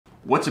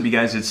What's up, you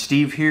guys? It's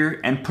Steve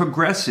here, and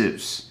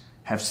progressives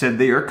have said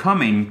they are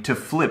coming to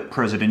flip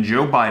President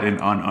Joe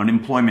Biden on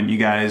unemployment. You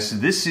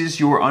guys, this is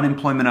your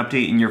unemployment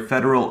update and your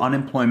federal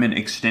unemployment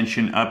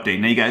extension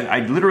update. Now, you guys, I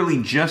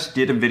literally just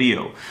did a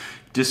video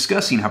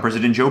discussing how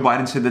President Joe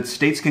Biden said that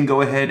states can go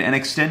ahead and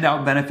extend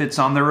out benefits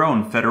on their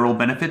own, federal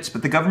benefits,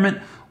 but the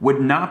government would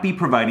not be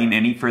providing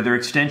any further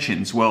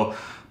extensions. Well,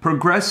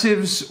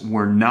 progressives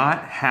were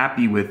not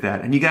happy with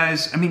that. And you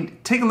guys, I mean,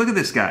 take a look at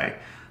this guy.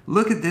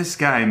 Look at this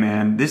guy,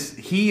 man.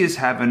 He is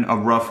having a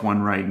rough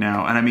one right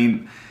now. And I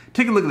mean,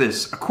 take a look at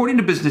this. According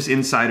to Business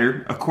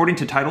Insider, according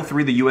to Title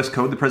III of the U.S.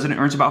 Code, the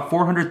president earns about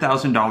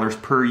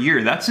 $400,000 per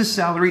year. That's his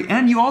salary,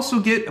 and you also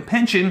get a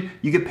pension.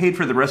 You get paid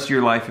for the rest of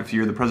your life if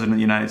you're the president of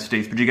the United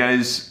States. But you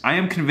guys, I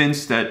am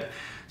convinced that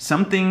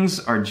some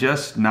things are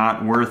just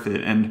not worth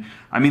it. And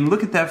I mean,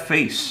 look at that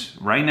face.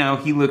 Right now,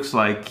 he looks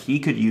like he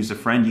could use a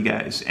friend, you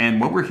guys.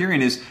 And what we're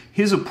hearing is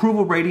his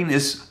approval rating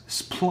is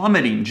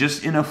plummeting,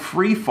 just in a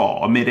free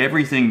fall amid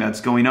everything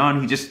that's going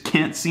on. He just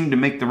can't seem to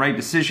make the right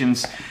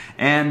decisions.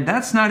 And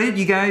that's not it,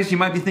 you guys. You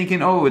might be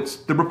thinking, oh, it's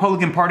the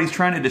Republican Party's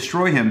trying to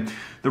destroy him.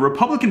 The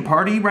Republican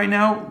Party right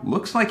now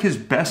looks like his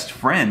best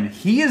friend.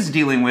 He is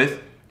dealing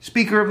with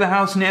Speaker of the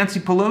House Nancy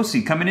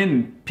Pelosi coming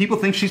in. People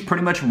think she's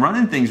pretty much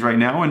running things right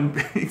now, and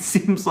it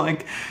seems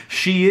like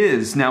she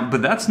is. Now,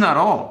 but that's not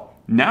all.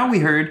 Now we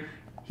heard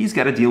he's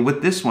got to deal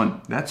with this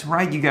one. That's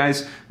right, you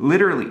guys.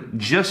 Literally,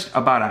 just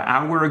about an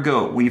hour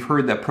ago, we've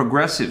heard that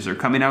progressives are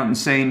coming out and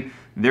saying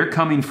they're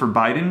coming for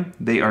Biden.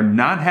 They are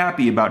not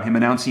happy about him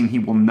announcing he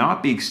will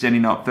not be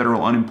extending out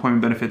federal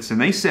unemployment benefits,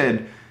 and they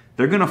said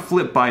they're going to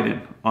flip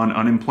Biden on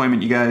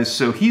unemployment, you guys.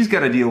 So he's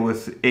got to deal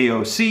with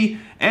AOC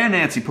and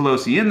Nancy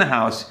Pelosi in the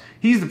House.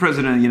 He's the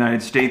president of the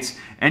United States.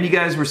 And you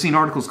guys, we're seeing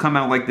articles come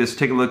out like this.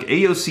 Take a look.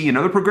 AOC and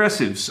other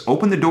progressives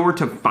open the door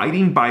to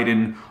fighting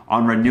Biden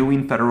on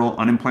renewing federal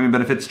unemployment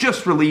benefits.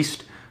 Just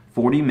released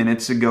 40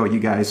 minutes ago, you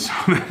guys. So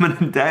I'm going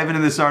to dive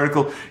into this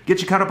article,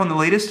 get you caught up on the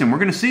latest, and we're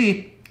going to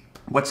see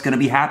what's going to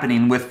be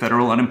happening with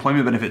federal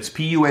unemployment benefits,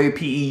 PUA,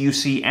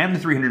 PEUC, and the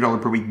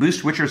 $300 per week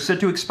boost, which are set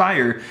to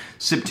expire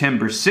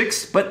September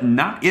 6th, but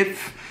not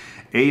if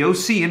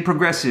AOC and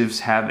progressives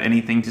have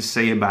anything to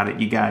say about it,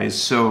 you guys.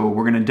 So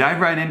we're going to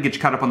dive right in, get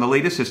you caught up on the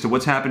latest as to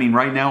what's happening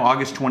right now,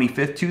 August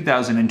 25th,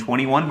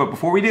 2021. But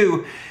before we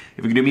do,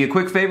 if you can do me a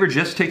quick favor,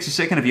 just takes a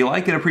second. If you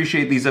like and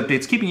appreciate these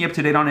updates, keeping you up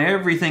to date on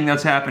everything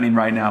that's happening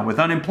right now with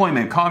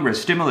unemployment, Congress,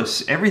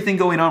 stimulus, everything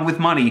going on with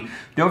money,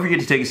 don't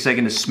forget to take a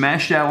second to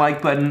smash that like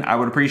button. I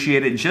would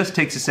appreciate it. It just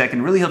takes a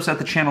second. It really helps out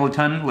the channel a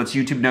ton. Lets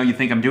YouTube know you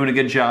think I'm doing a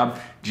good job.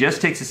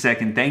 Just takes a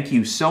second. Thank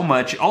you so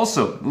much.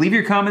 Also, leave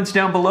your comments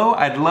down below.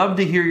 I'd love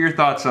to hear your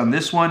thoughts on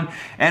this one.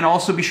 And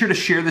also be sure to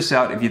share this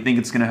out if you think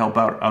it's going to help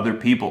out other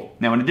people.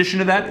 Now, in addition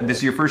to that, if this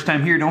is your first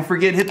time here, don't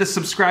forget, hit the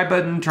subscribe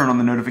button, turn on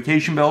the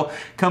notification bell,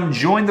 come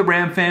join the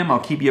Ram fam. I'll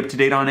keep you up to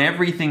date on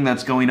everything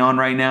that's going on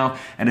right now.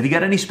 And if you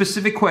got any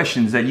specific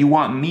questions that you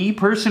want me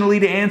personally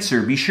to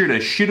answer, be sure to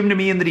shoot them to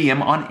me in the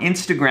DM on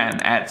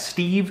Instagram at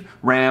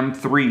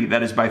SteveRam3.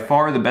 That is by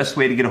far the best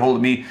way to get a hold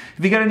of me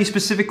if you got any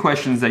specific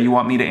questions that you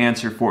want me to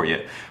answer for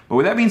you. But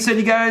with that being said,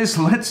 you guys,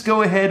 let's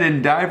go ahead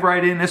and dive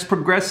right in. As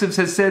progressives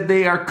has said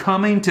they are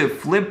coming to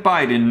flip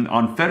Biden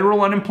on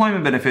federal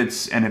unemployment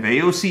benefits, and if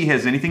AOC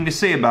has anything to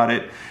say about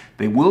it,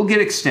 they will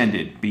get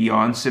extended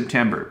beyond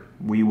September.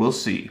 We will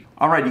see.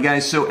 All right, you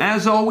guys, so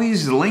as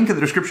always, the link in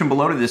the description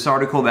below to this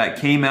article that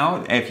came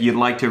out, if you'd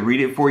like to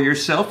read it for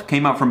yourself,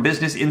 came out from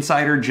Business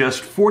Insider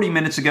just 40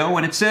 minutes ago,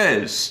 and it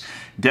says,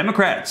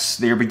 Democrats,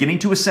 they are beginning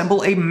to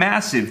assemble a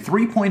massive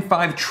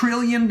 $3.5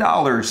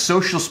 trillion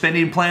social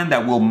spending plan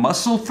that will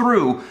muscle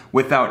through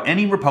without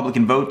any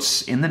Republican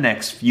votes in the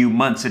next few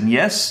months. And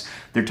yes,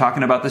 they're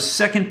talking about the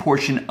second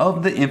portion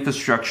of the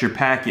infrastructure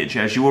package.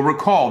 As you will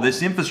recall,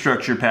 this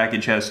infrastructure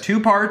package has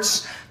two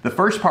parts. The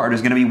first part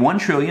is going to be $1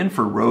 trillion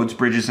for roads,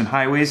 bridges, and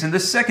highways, and the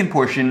second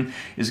portion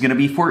is going to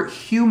be for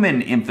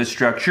human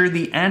infrastructure,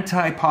 the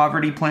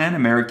anti-poverty plan,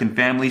 American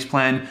Families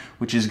Plan,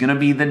 which is going to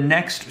be the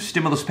next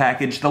stimulus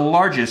package, the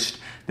largest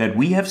that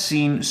we have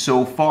seen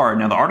so far.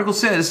 Now, the article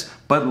says,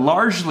 but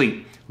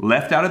largely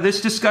left out of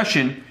this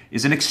discussion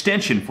is an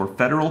extension for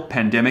federal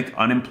pandemic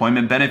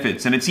unemployment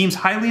benefits. And it seems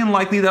highly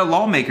unlikely that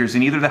lawmakers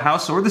in either the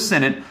House or the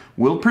Senate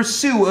will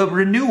pursue a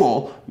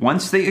renewal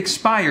once they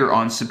expire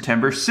on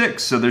September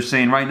 6th. So they're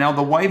saying right now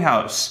the White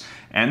House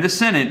and the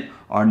Senate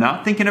are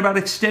not thinking about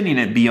extending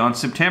it beyond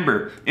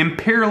September,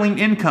 imperiling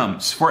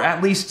incomes for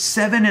at least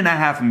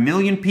 7.5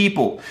 million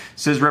people,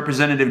 says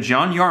Representative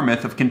John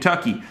Yarmouth of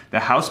Kentucky,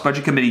 the House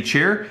Budget Committee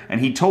chair, and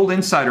he told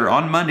Insider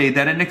on Monday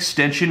that an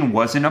extension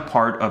wasn't a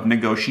part of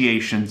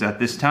negotiations at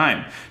this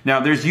time. Now,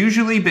 there's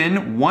usually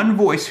been one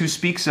voice who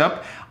speaks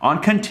up on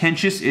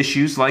contentious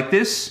issues like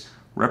this,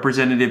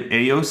 Representative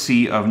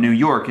AOC of New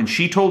York, and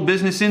she told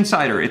Business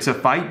Insider it's a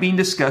fight being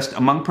discussed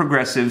among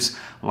progressives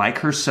like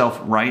herself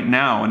right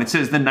now. And it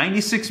says the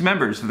 96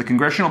 members of the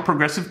Congressional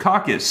Progressive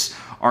Caucus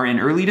are in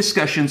early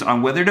discussions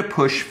on whether to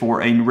push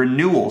for a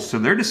renewal. So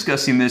they're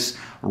discussing this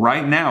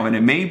right now, and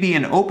it may be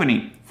an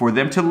opening for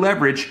them to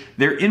leverage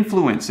their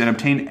influence and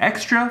obtain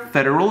extra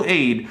federal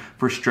aid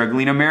for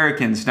struggling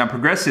Americans. Now,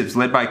 progressives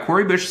led by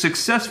Cori Bush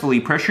successfully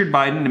pressured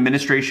Biden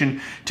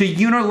administration to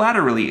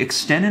unilaterally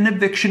extend an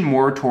eviction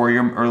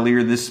moratorium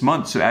earlier this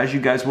month. So as you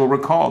guys will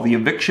recall, the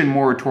eviction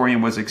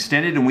moratorium was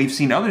extended, and we've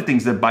seen other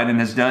things that Biden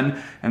has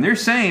done, and they're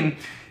saying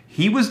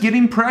he was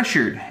getting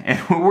pressured. And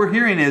what we're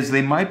hearing is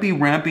they might be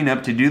ramping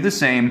up to do the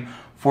same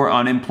for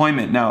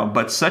unemployment now.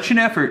 But such an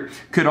effort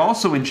could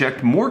also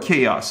inject more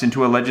chaos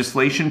into a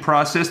legislation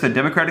process that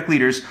Democratic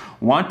leaders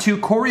want to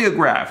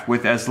choreograph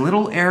with as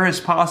little air as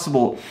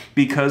possible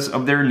because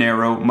of their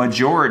narrow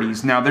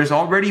majorities. Now, there's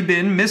already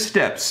been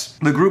missteps.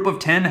 The group of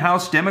 10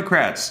 House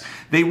Democrats,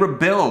 they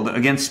rebelled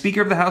against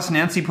Speaker of the House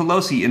Nancy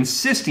Pelosi,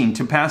 insisting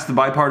to pass the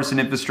bipartisan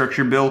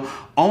infrastructure bill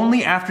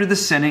only after the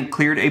Senate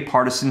cleared a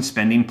partisan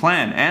spending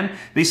plan. And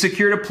they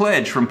secured a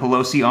pledge from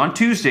Pelosi on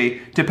Tuesday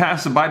to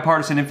pass the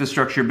bipartisan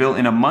infrastructure bill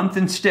in a month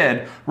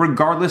instead,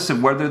 regardless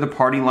of whether the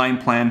party line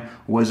plan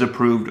was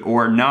approved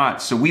or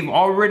not. So we've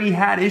already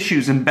had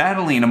issues and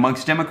battling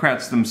amongst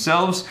Democrats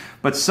themselves,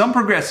 but some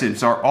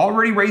progressives are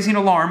already raising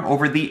alarm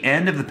over the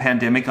end of the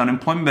pandemic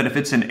unemployment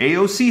benefits, and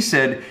AOC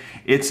said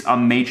it's a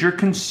major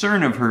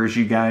concern of hers,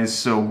 you guys.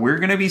 So we're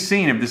going to be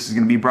seeing if this is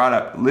going to be brought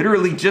up.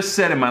 Literally just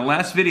said in my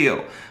last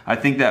video, I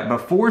think that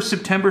before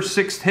September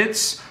 6th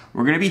hits,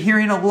 we're going to be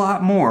hearing a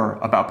lot more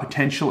about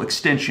potential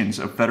extensions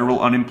of federal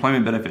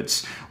unemployment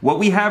benefits. What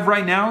we have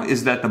right now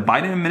is that the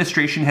Biden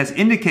administration has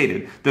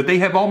indicated that they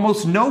have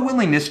almost no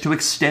willingness to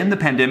extend the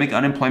pandemic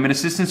unemployment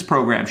assistance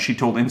program, she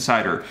told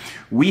Insider.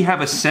 We have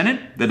a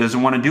Senate that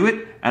doesn't want to do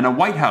it and a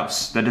White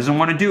House that doesn't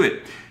want to do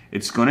it.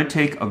 It's going to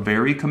take a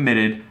very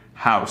committed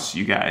House,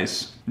 you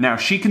guys. Now,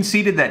 she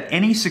conceded that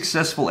any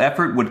successful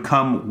effort would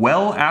come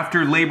well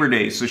after Labor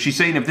Day. So she's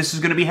saying if this is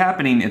going to be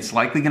happening, it's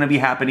likely going to be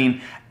happening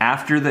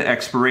after the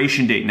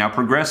expiration date. Now,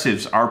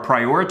 progressives are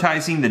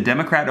prioritizing the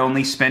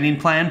Democrat-only spending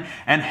plan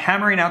and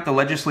hammering out the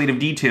legislative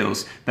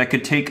details that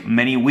could take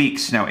many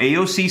weeks. Now,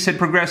 AOC said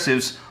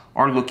progressives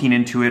are looking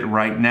into it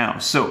right now.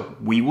 So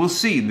we will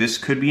see. This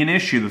could be an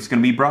issue that's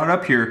going to be brought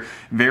up here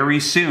very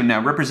soon.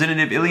 Now,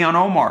 Representative Ilhan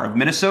Omar of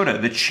Minnesota,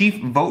 the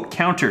chief vote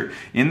counter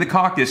in the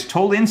caucus,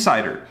 told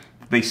Insider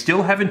they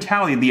still haven't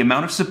tallied the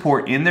amount of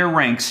support in their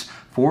ranks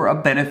for a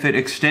benefit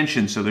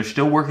extension. So they're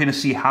still working to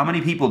see how many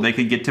people they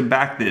could get to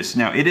back this.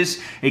 Now, it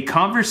is a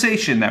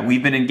conversation that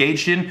we've been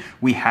engaged in.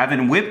 We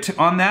haven't whipped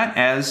on that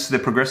as the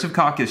Progressive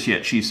Caucus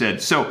yet, she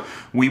said. So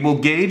we will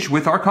gauge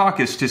with our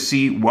caucus to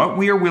see what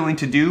we are willing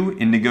to do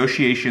in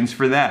negotiations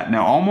for that.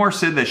 Now, Omar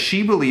said that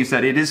she believes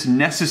that it is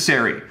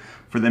necessary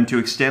for them to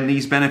extend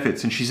these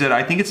benefits. And she said,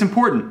 I think it's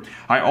important.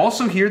 I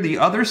also hear the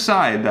other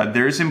side that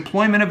there's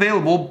employment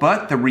available,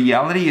 but the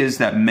reality is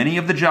that many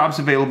of the jobs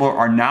available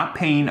are not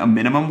paying a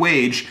minimum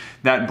wage.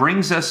 That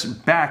brings us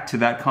back to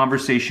that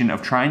conversation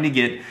of trying to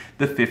get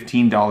the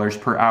 $15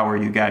 per hour,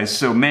 you guys.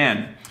 So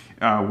man,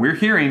 we're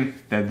hearing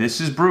that this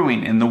is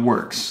brewing in the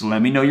works.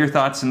 Let me know your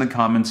thoughts in the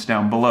comments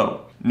down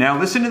below. Now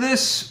listen to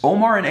this.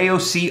 Omar and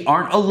AOC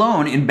aren't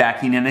alone in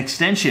backing an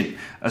extension.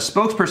 A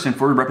spokesperson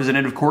for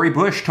Representative Cori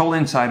Bush told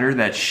Insider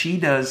that she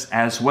does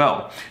as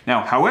well.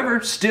 Now, however,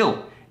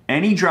 still,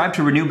 any drive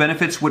to renew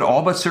benefits would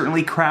all but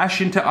certainly crash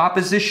into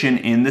opposition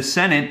in the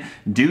Senate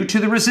due to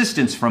the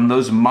resistance from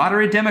those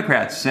moderate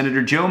Democrats,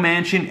 Senator Joe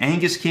Manchin,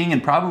 Angus King,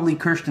 and probably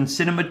Kyrsten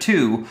Sinema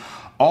too.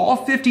 All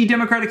 50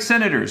 Democratic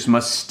senators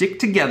must stick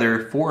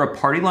together for a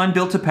party line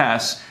bill to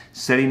pass,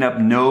 setting up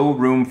no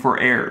room for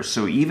error.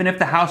 So even if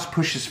the House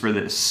pushes for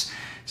this,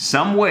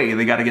 some way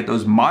they got to get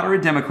those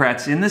moderate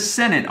Democrats in the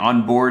Senate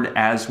on board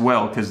as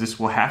well, because this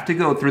will have to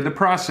go through the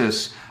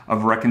process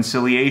of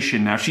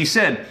reconciliation. Now, she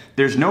said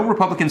there's no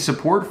Republican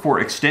support for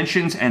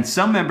extensions, and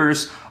some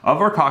members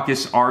of our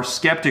caucus are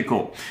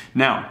skeptical.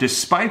 Now,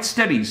 despite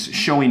studies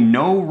showing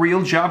no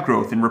real job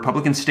growth in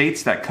Republican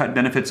states that cut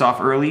benefits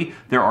off early,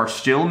 there are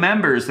still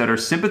members that are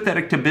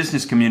sympathetic to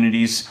business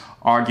communities'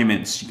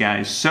 arguments,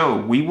 guys. So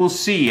we will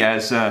see,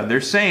 as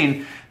they're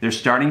saying, they're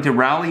starting to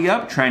rally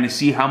up, trying to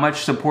see how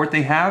much support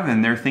they have,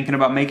 and they're thinking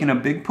about making a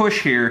big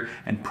push here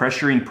and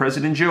pressuring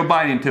President Joe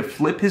Biden to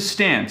flip his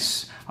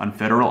stance on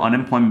federal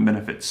unemployment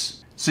benefits.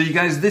 So you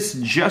guys, this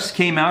just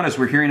came out as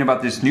we're hearing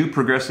about this new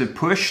progressive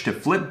push to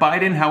flip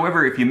Biden.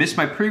 However, if you missed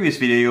my previous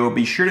video,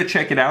 be sure to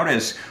check it out,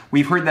 as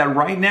we've heard that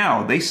right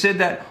now. They said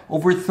that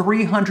over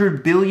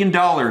 $300 billion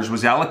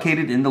was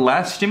allocated in the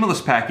last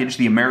stimulus package,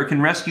 the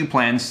American Rescue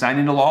Plan, signed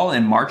into law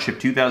in March of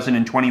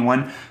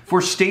 2021, for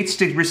states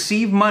to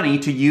receive money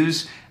to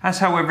use as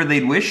however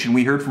they'd wish. And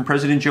we heard from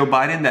President Joe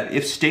Biden that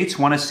if states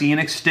want to see an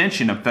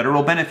extension of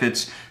federal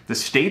benefits, the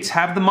states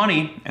have the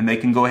money and they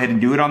can go ahead and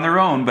do it on their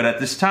own. But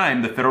at this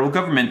time, the federal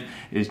government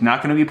is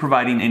not going to be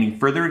providing any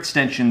further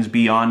extensions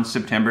beyond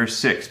September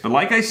 6th. But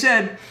like I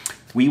said,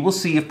 we will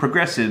see if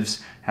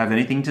progressives have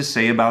anything to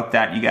say about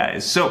that, you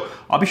guys. So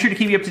I'll be sure to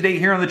keep you up to date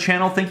here on the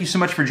channel. Thank you so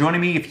much for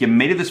joining me. If you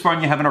made it this far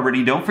and you haven't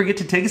already, don't forget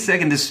to take a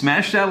second to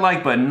smash that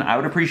like button. I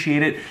would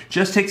appreciate it.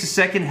 Just takes a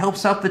second,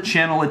 helps out the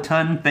channel a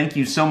ton. Thank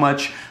you so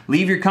much.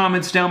 Leave your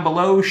comments down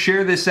below,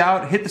 share this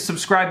out, hit the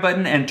subscribe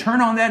button, and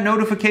turn on that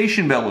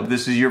notification bell if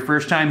this is your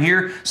first time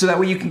here, so that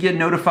way you can get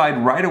notified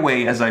right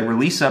away as I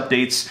release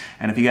updates.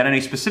 And if you got any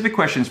specific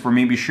questions for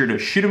me, be sure to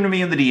shoot them to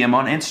me in the DM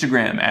on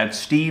Instagram at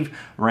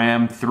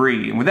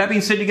SteveRam3. And with that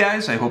being said, you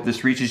guys, I hope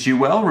this reaches you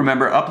well.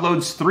 Remember,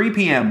 uploads 3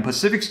 p.m.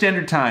 Pacific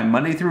Standard Time,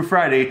 Monday through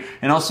Friday,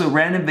 and also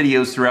random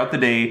videos throughout the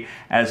day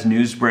as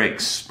news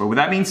breaks. But with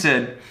that being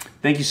said,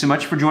 thank you so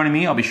much for joining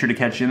me. I'll be sure to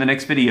catch you in the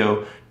next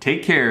video.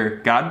 Take care.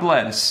 God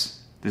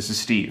bless. This is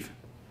Steve.